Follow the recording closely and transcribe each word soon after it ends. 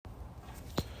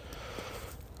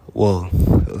Well,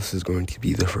 this is going to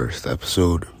be the first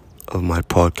episode of my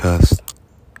podcast.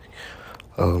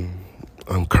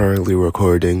 I'm currently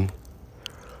recording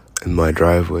in my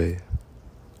driveway.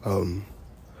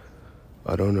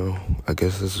 I don't know. I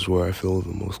guess this is where I feel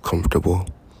the most comfortable,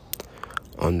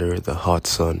 under the hot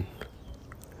sun.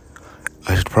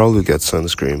 I should probably get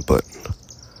sunscreen, but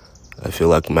I feel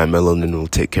like my melanin will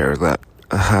take care of that.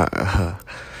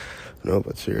 No,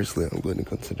 but seriously, I'm going to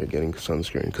consider getting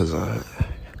sunscreen because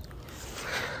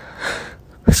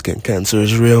skin cancer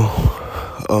is real.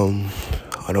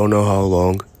 I don't know how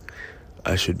long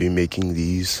I should be making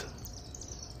these,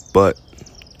 but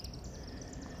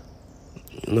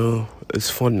it's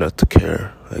fun not to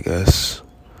care, I guess.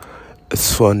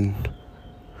 It's fun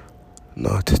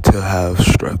not to have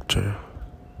structure.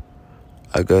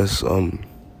 I guess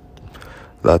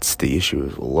that's the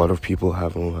issue a lot of people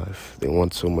have in life. They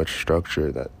want so much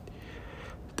structure that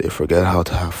they forget how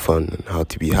to have fun and how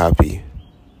to be happy.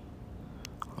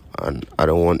 And I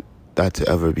don't want that to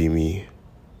ever be me.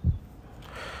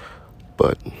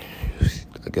 But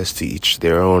I guess to each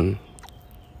their own.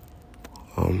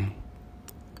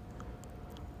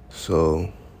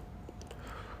 So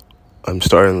I'm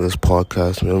starting this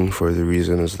podcast mainly for the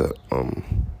reason is that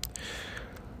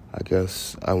I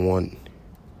guess I want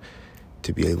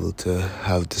to be able to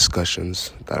have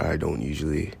discussions that I don't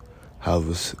usually have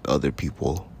with other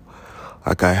people.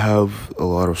 Like, I have a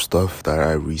lot of stuff that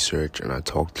I research and I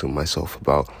talk to myself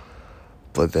about,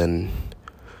 but then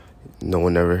no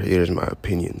one ever hears my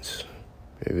opinions.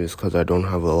 Maybe it's because I don't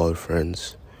have a lot of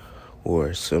friends,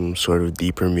 or some sort of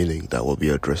deeper meaning that will be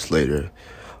addressed later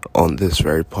on this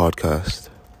very podcast.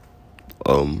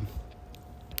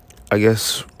 I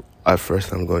guess at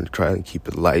first I'm going to try and keep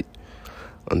it light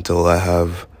until I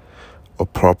have a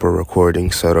proper recording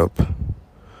set up.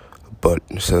 But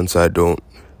since I don't,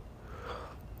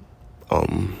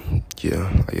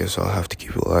 I guess I'll have to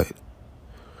keep it light.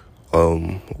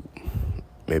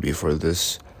 Maybe for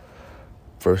this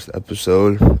first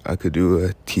episode, I could do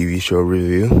a TV show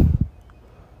review.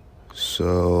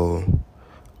 So,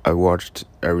 I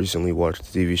recently watched a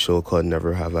TV show called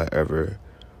Never Have I Ever,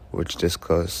 which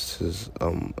discusses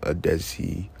a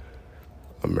Desi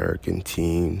American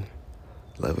teen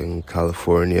living in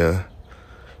California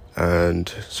and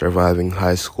surviving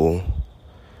high school.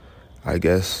 I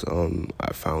guess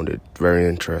I found it very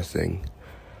interesting.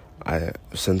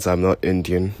 Since I'm not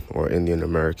Indian or Indian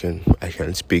American, I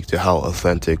can't speak to how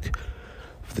authentic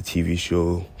the TV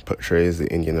show portrays the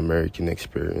Indian American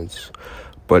experience.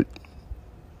 But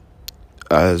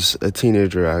as a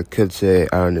teenager, I could say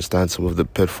I understand some of the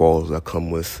pitfalls that come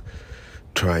with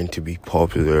trying to be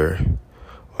popular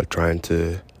or trying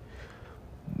to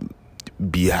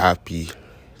be happy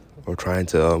or trying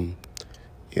to,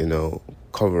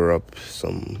 cover up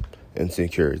some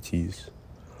insecurities.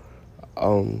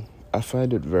 I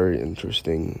find it very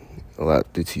interesting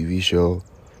that the TV show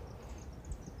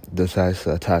decides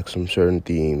to attack some certain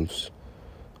themes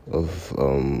of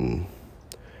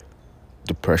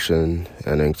depression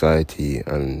and anxiety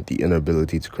and the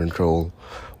inability to control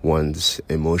one's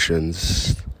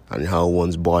emotions and how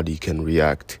one's body can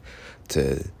react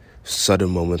to sudden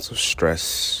moments of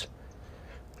stress.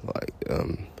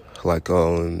 Like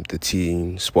the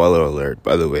teen, spoiler alert,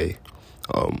 by the way,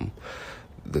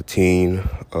 the teen,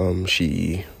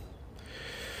 she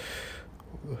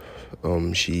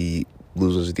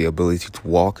loses the ability to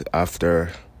walk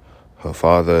after her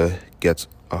father gets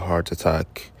a heart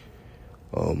attack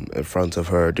in front of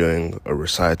her during a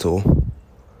recital,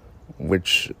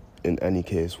 which in any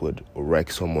case would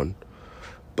wreck someone.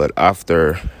 But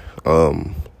after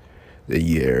the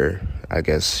year, I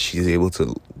guess she's able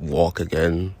to walk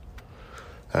again,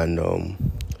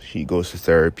 and she goes to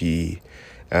therapy.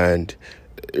 And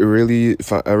I really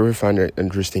find it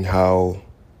interesting how,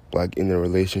 like, in a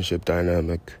relationship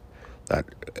dynamic, that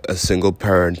a single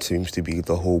parent seems to be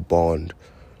the whole bond,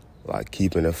 like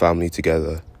keeping a family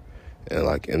together. And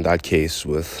like in that case,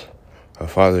 with her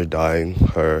father dying,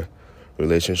 her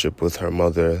relationship with her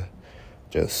mother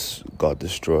just got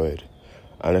destroyed.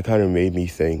 And it kind of made me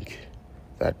think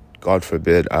that, God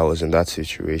forbid I was in that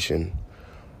situation,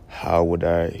 how would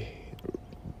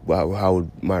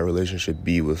my relationship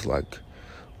be with like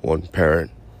one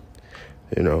parent?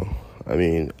 I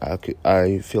mean,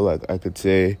 I feel like I could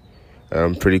say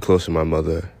I'm pretty close to my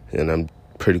mother and I'm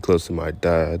pretty close to my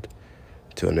dad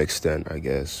to an extent, I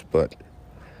guess. But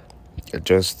it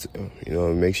just, it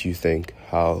makes you think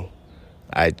how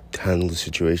I'd handle the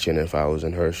situation if I was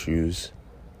in her shoes.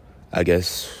 I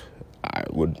guess I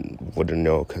wouldn't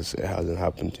know because it hasn't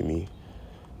happened to me.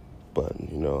 But,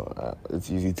 it's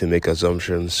easy to make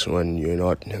assumptions when you're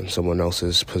not in someone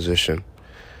else's position.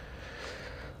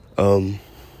 Another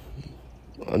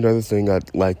thing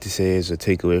I'd like to say is a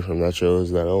takeaway from that show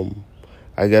is that,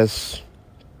 I guess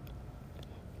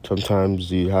sometimes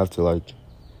you have to,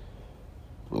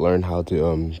 learn how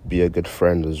to, be a good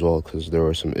friend as well, because there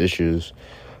were some issues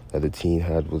that the teen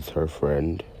had with her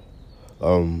friend.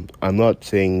 I'm not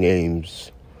saying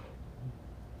names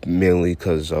mainly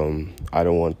because, I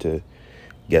don't want to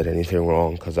get anything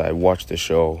wrong, because I watched the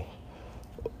show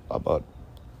about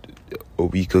a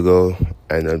week ago,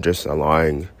 and I'm just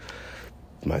allowing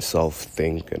myself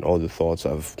think and all the thoughts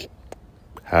I've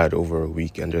had over a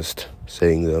week and just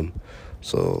saying them.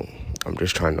 So I'm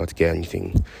just trying not to get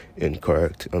anything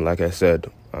incorrect. And like I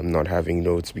said, I'm not having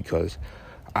notes because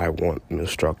I want no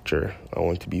structure. I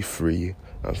want to be free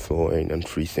and flowing and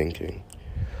free thinking.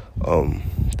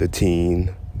 The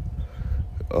teen,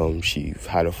 she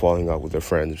had a falling out with her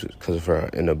friends because of her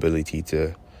inability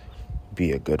to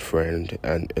be a good friend.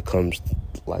 And it comes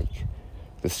like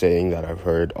the saying that I've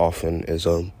heard often is,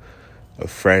 a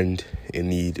friend in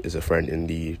need is a friend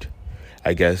indeed.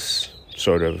 I guess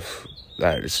sort of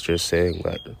that it's just saying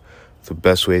that the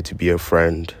best way to be a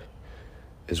friend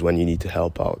is when you need to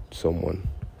help out someone.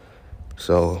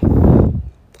 So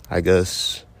I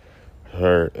guess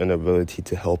her inability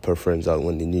to help her friends out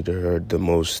when they needed her the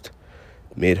most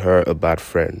made her a bad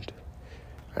friend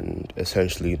and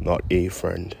essentially not a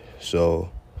friend. So,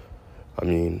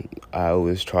 I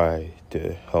always try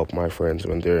to help my friends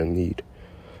when they're in need.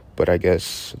 But I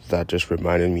guess that just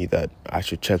reminded me that I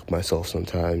should check myself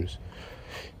sometimes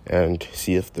and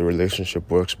see if the relationship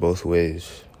works both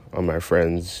ways. Are my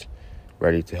friends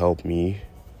ready to help me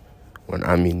when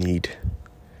I'm in need,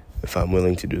 if I'm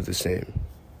willing to do the same?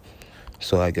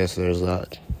 So I guess there's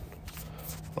that.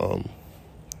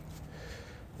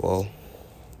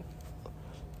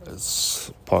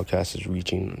 This podcast is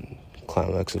reaching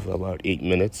climax of about 8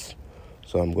 minutes,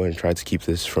 so I'm going to try to keep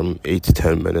this from 8 to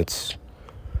 10 minutes.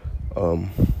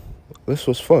 This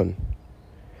was fun.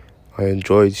 I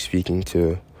enjoyed speaking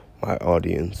to my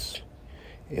audience,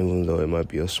 even though it might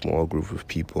be a small group of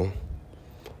people.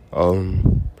 I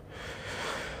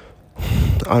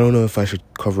don't know if I should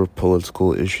cover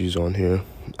political issues on here.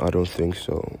 I don't think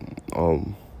so.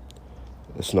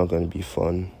 It's not going to be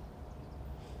fun.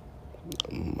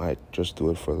 Might just do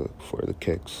it for the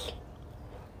kicks.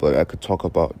 But I could talk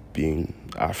about being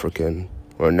African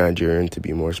or Nigerian, to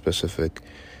be more specific,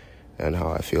 and how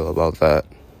I feel about that.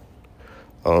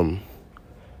 But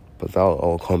that'll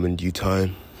all come in due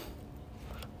time.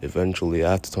 Eventually,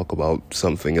 I have to talk about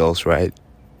something else, right?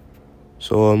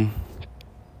 So,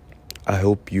 I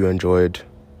hope you enjoyed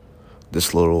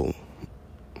this little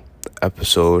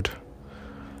episode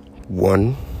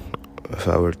 1, if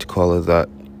I were to call it that.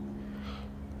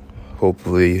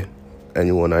 Hopefully,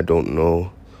 anyone I don't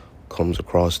know comes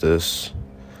across this.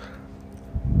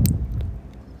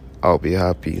 I'll be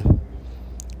happy.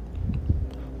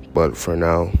 But for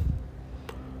now,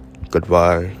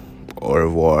 goodbye, au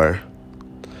revoir,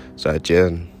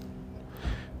 zaijian,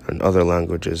 and other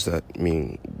languages that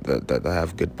mean that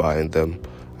have goodbye in them,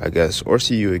 I guess, or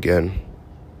see you again.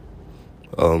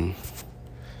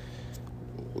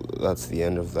 That's the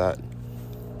end of that.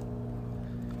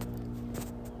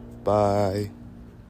 Bye.